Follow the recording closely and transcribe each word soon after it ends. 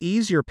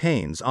Ease Your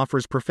Pains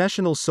offers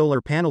professional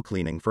solar panel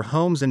cleaning for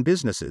homes and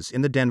businesses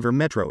in the Denver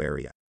metro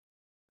area.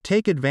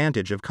 Take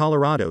advantage of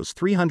Colorado's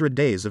 300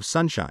 days of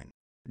sunshine.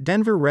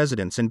 Denver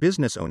residents and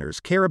business owners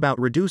care about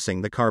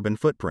reducing the carbon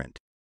footprint.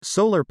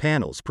 Solar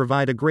panels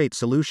provide a great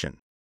solution.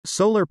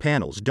 Solar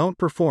panels don't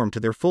perform to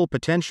their full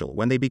potential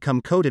when they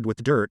become coated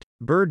with dirt,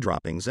 bird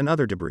droppings, and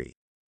other debris.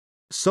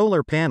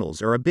 Solar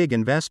panels are a big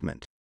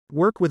investment.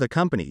 Work with a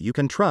company you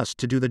can trust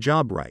to do the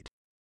job right.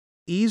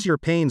 Ease Your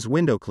Pains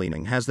Window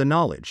Cleaning has the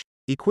knowledge,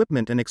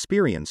 equipment, and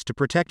experience to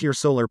protect your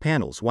solar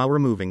panels while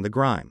removing the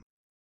grime.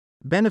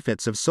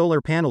 Benefits of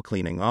solar panel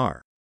cleaning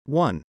are: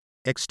 1.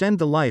 Extend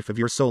the life of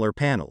your solar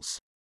panels.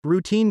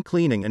 Routine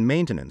cleaning and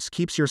maintenance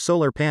keeps your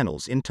solar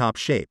panels in top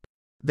shape.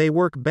 They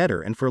work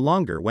better and for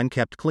longer when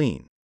kept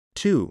clean.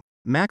 2.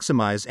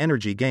 Maximize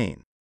energy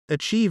gain.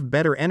 Achieve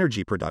better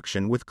energy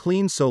production with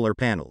clean solar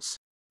panels.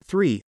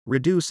 3.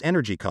 Reduce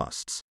energy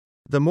costs.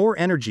 The more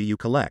energy you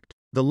collect,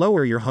 the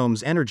lower your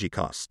home's energy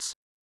costs.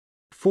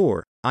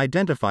 4.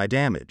 Identify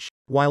damage.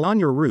 While on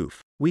your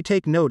roof, we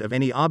take note of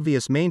any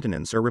obvious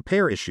maintenance or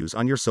repair issues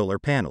on your solar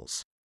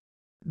panels.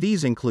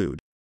 These include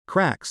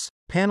cracks,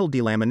 panel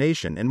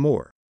delamination, and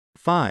more.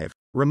 5.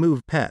 Remove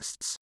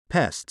pests.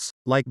 Pests,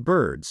 like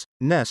birds,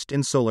 nest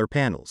in solar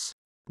panels.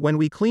 When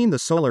we clean the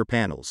solar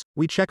panels,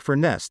 we check for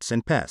nests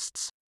and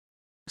pests.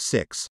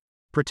 6.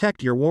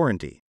 Protect your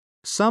warranty.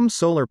 Some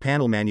solar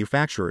panel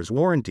manufacturers'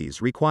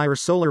 warranties require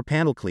solar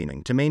panel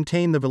cleaning to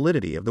maintain the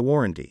validity of the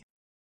warranty.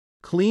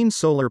 Clean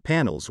solar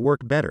panels work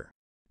better.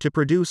 To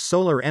produce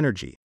solar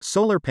energy,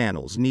 solar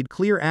panels need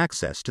clear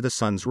access to the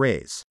sun's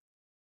rays.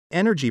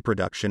 Energy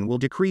production will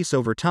decrease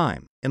over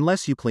time,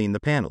 unless you clean the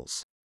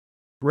panels.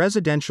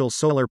 Residential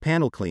solar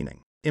panel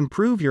cleaning.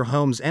 Improve your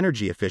home's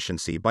energy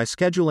efficiency by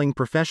scheduling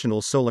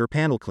professional solar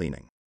panel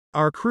cleaning.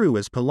 Our crew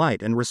is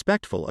polite and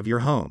respectful of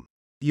your home.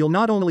 You'll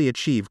not only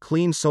achieve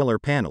clean solar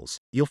panels,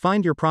 you'll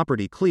find your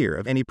property clear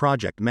of any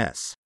project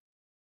mess.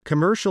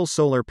 Commercial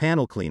solar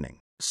panel cleaning.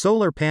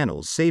 Solar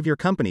panels save your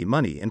company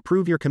money and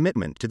prove your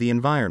commitment to the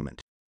environment.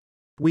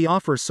 We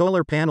offer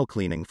solar panel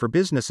cleaning for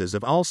businesses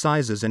of all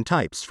sizes and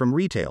types, from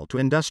retail to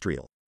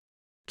industrial.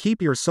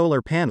 Keep your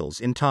solar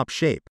panels in top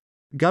shape.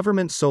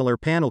 Government solar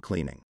panel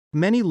cleaning.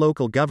 Many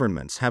local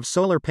governments have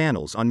solar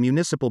panels on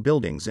municipal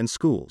buildings and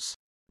schools.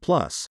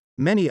 Plus,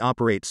 many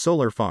operate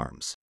solar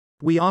farms.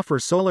 We offer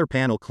solar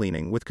panel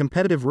cleaning with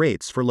competitive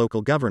rates for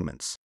local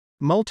governments.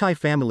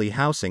 Multifamily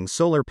housing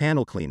solar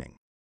panel cleaning.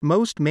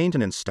 Most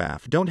maintenance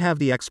staff don't have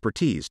the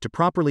expertise to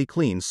properly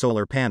clean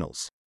solar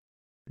panels.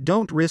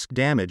 Don't risk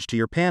damage to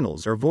your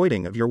panels or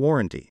voiding of your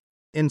warranty.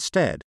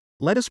 Instead,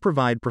 let us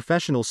provide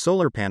professional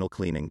solar panel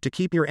cleaning to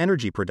keep your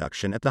energy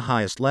production at the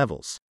highest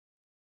levels.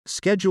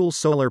 Schedule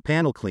solar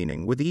panel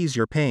cleaning with Ease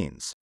Your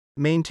Pains.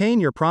 Maintain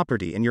your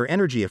property and your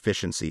energy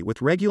efficiency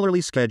with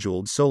regularly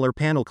scheduled solar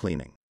panel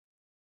cleaning.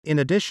 In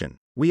addition,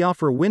 we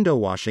offer window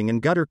washing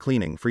and gutter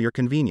cleaning for your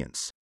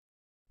convenience.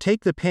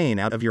 Take the pain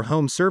out of your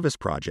home service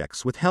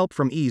projects with help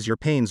from Ease Your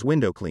Pains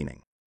Window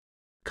Cleaning.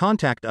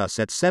 Contact us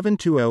at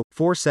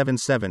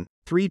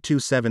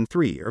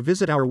 720-477-3273 or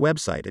visit our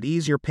website at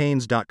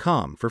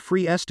easeyourpains.com for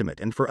free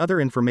estimate and for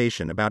other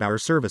information about our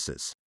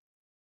services.